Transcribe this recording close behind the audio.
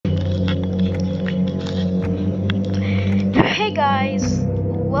guys,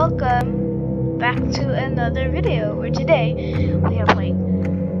 welcome back to another video where today we are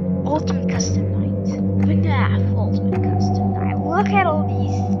playing Ultimate Custom Night. FNaF Ultimate Custom Night. Look at all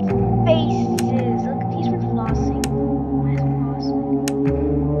these faces. Look at these ones flossing. Why is flossing?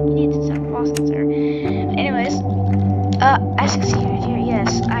 You need to stop flossing, sir. Anyways, as you can see right here,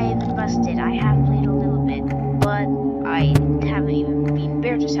 yes, I have been busted. I have played a little bit, but I haven't even beaten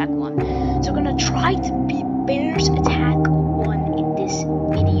Bear's Attack 1. So we're gonna try to beat Bear's Attack 1 in this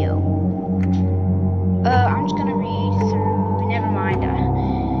video. I'm just gonna read through, never mind,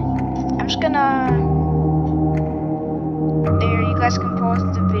 I'm just gonna, there, you guys can pause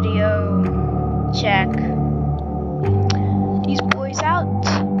the video, check these boys out.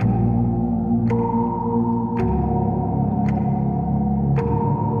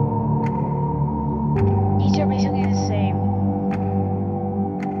 These are basically the same.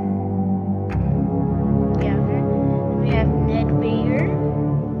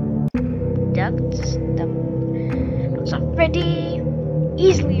 Freddy,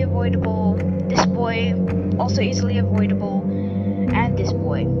 easily avoidable. This boy, also easily avoidable. And this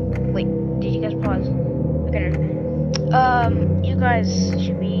boy. Wait, did you guys pause? Okay. You guys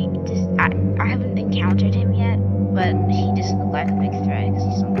should be. I haven't encountered him yet, but he doesn't look like a big threat because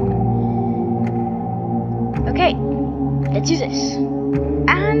he's someone. Okay, let's do this.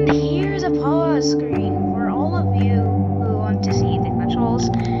 And here's a pause screen for all of you who want to see the controls.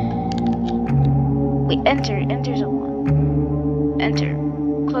 Wait, enters a 1. Enter.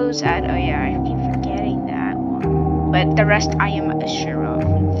 Close ad. Oh yeah, I keep forgetting that one. But the rest I am sure of.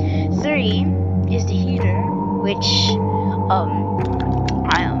 3 is the heater, which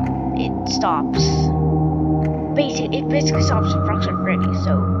it stops. It basically stops Rockstar Freddy.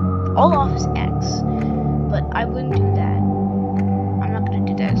 So all off is X. But I wouldn't do that. I'm not gonna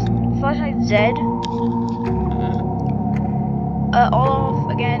do that. Flashlight Z. All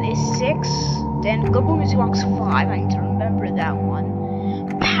off again is 6. Then Go Boom Music Box 5, I need to remember that one.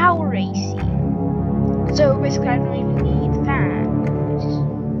 Power AC. So basically I don't even need the fan.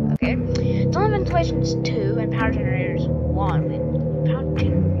 Okay. Tunnel ventilation is 2 and power generator is 1.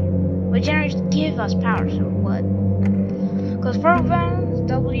 But generators give us power, so what? Close purple fans,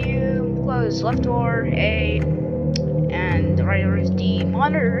 W, close left door, A, and the right door is D.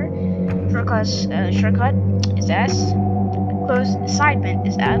 Monitor, shortcut is S. Close side vent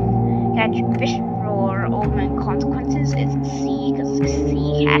is F. Catch fish for old man consequences is C, because it's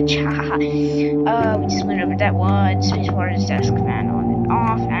C hatch. We just went over that one. Spacebar is desk command on and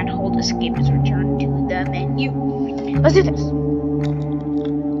off, and hold escape is return to the menu. Let's do this.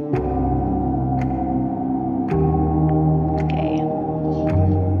 Okay.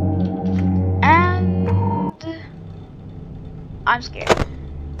 And I'm scared.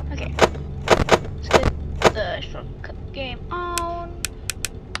 Okay. Let's get the shortcut game on.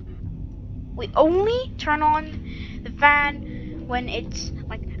 We only turn on the fan when it's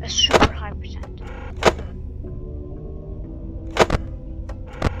like a super high percent.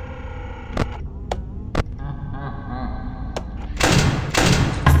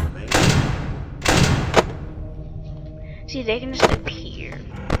 See, they can just appear.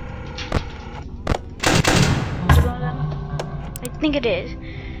 I think it is.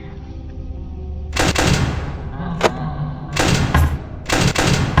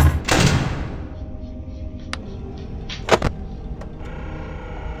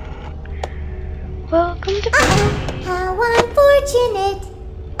 Welcome to party. How unfortunate.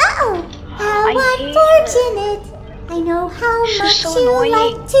 How unfortunate. I know how much so you annoying.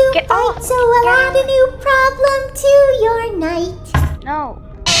 like to Get fight, off. so I'll add a new problem to your night. No.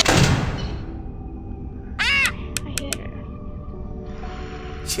 I hate her.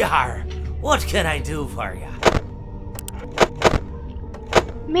 Char, what can I do for you?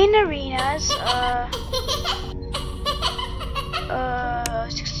 Main arenas,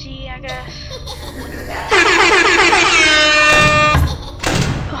 60, I guess.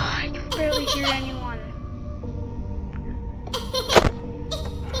 Oh, I can barely hear anyone.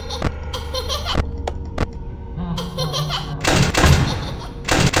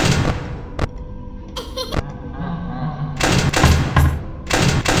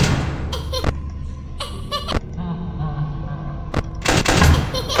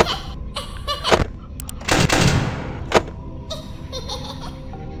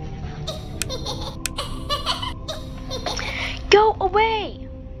 Go away!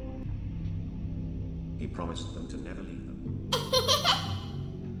 He promised them to never leave them.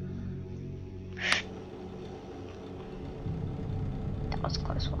 That was a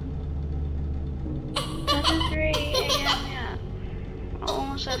close one. 7:03 a.m. Yeah.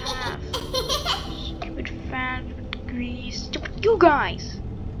 Almost at half. Stupid fan. degrees. You guys.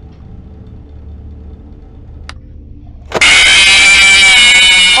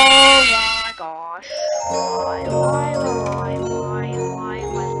 Oh my gosh. Why?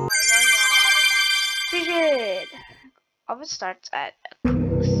 Frigid. Oven starts at a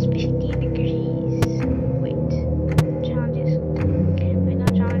coolest 50 degrees. Wait. Challenges. Wait,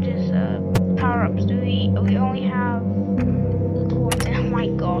 not challenges. Power-ups. We only have coins. Oh my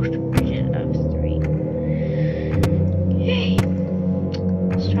gosh. Frigid of 3. Hey.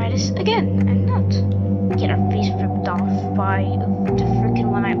 Let's try this again and not get our face ripped off by the freaking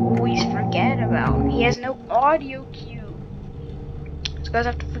one I always forget about. He has no audio cue. So you guys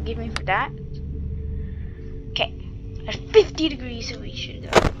have to forgive me for that. Okay, at 50 degrees, so we should go.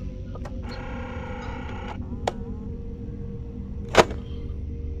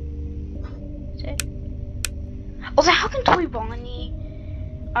 That's it. Also, how can Toy Bonnie,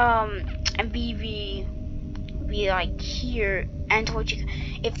 and BB be like here and Toy Chica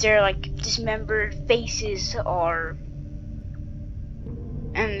if they're like dismembered faces or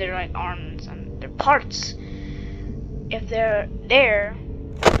and they're like arms and their parts? If they're there,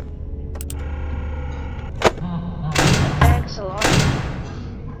 the heck is the logic?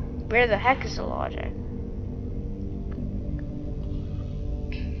 Where the heck is the logic?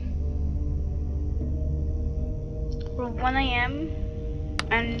 We're 1 AM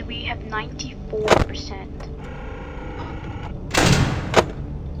and we have 94%.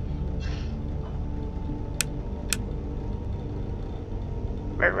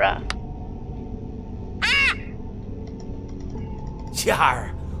 Jar,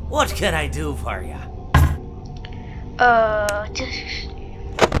 what can I do for ya?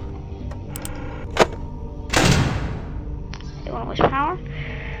 You want to waste power?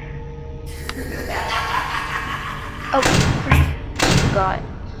 Oh, forgot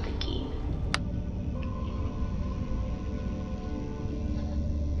the key.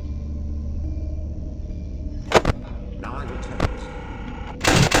 Now I will tell you.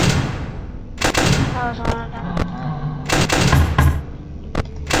 That was one of them.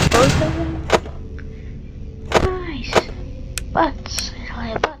 Both of them? Nice. Butts. I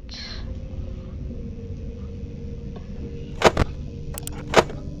like butts.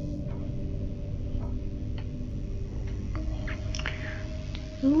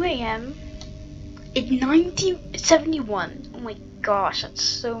 Two AM. It's 71. Oh my gosh, that's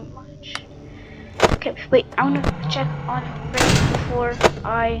so much. Okay, wait, I wanna check on rain before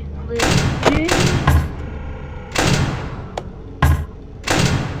I leave.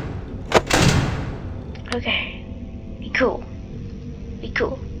 Okay, be cool. Be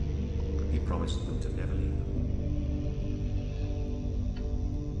cool. He promised them to never leave them.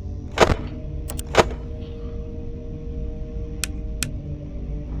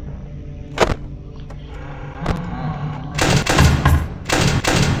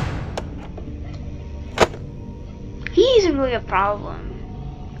 He isn't really a problem.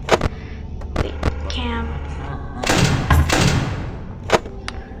 Wait, Cam.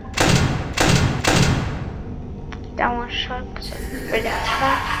 That one sucks. For that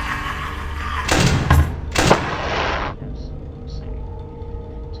sucks.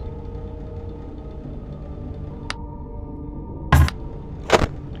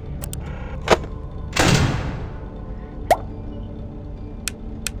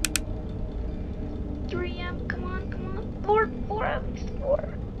 3 AM, come on. 4 at least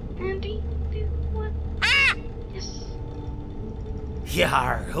 4. Andy, do what? Yes.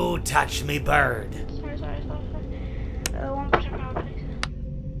 Yar, who touched me bird? Sorry. 1% power, please.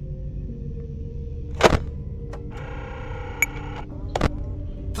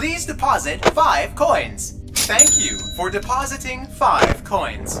 Please deposit 5 coins. Thank you for depositing 5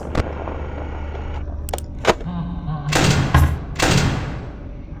 coins.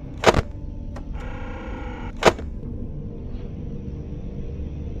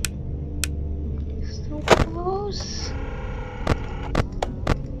 So close.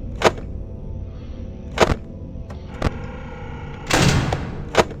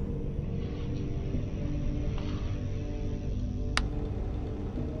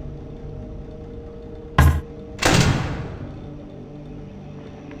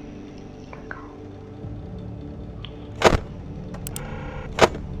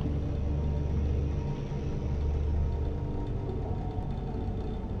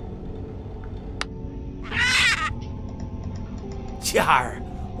 Jar,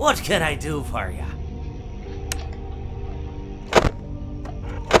 what can I do for ya?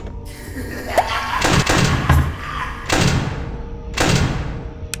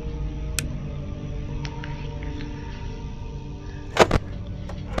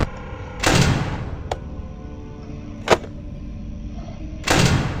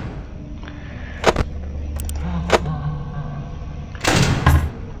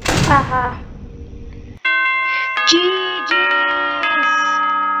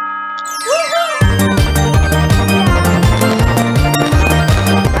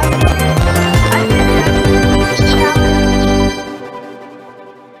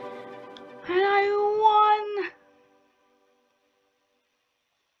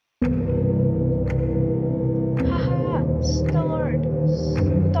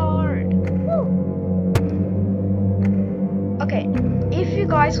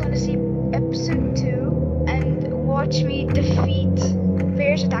 guys want to see episode 2 and watch me defeat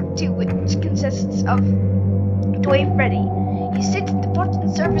Bear's Attack 2, which consists of Toy Freddy. He sits in the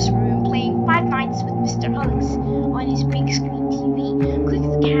button service room playing Five Nights with Mr. Hugs on his big screen TV. Click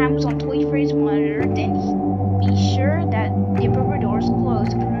the cams on Toy Freddy's monitor, then be sure that the appropriate door is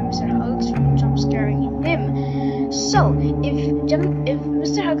closed to prevent Mr. Hugs from jump scaring him. So, if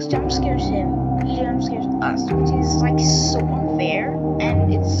Mr. Hugs jump scares him, he jump scares us, which is like so unfair,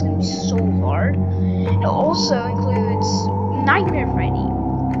 and it's gonna be so hard. It also includes Nightmare Freddy.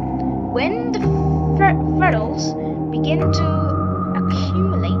 When the Freddles begin to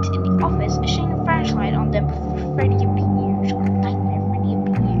accumulate in the office, shine a flashlight on them before Freddy appears, or Nightmare Freddy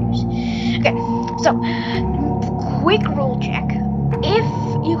appears. Okay, so quick roll check. If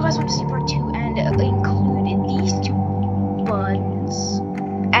you guys want to see part 2 and include at least 2 buttons,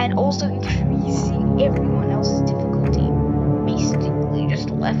 and also increasing everyone else's difficulty, basically just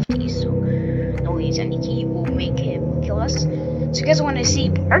lefties, so no use any key will make him kill us. So if you guys want to see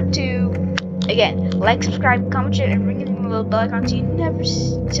part 2, again, like, subscribe, comment, share, and ring the little bell icon so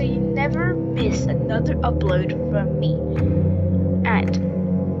you never miss another upload from me.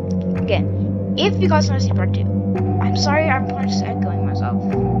 And again, if you guys want to see part 2, I'm sorry I'm just echoing myself.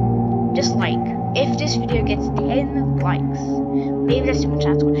 Just like, if this video gets 10 likes, maybe that's too much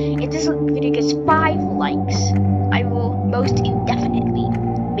chance. If this video gets 5 likes, I will most indefinitely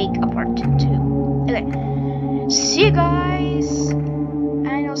make a part 2. Okay, see you guys,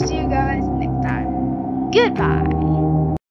 and I'll see you guys next time. Goodbye.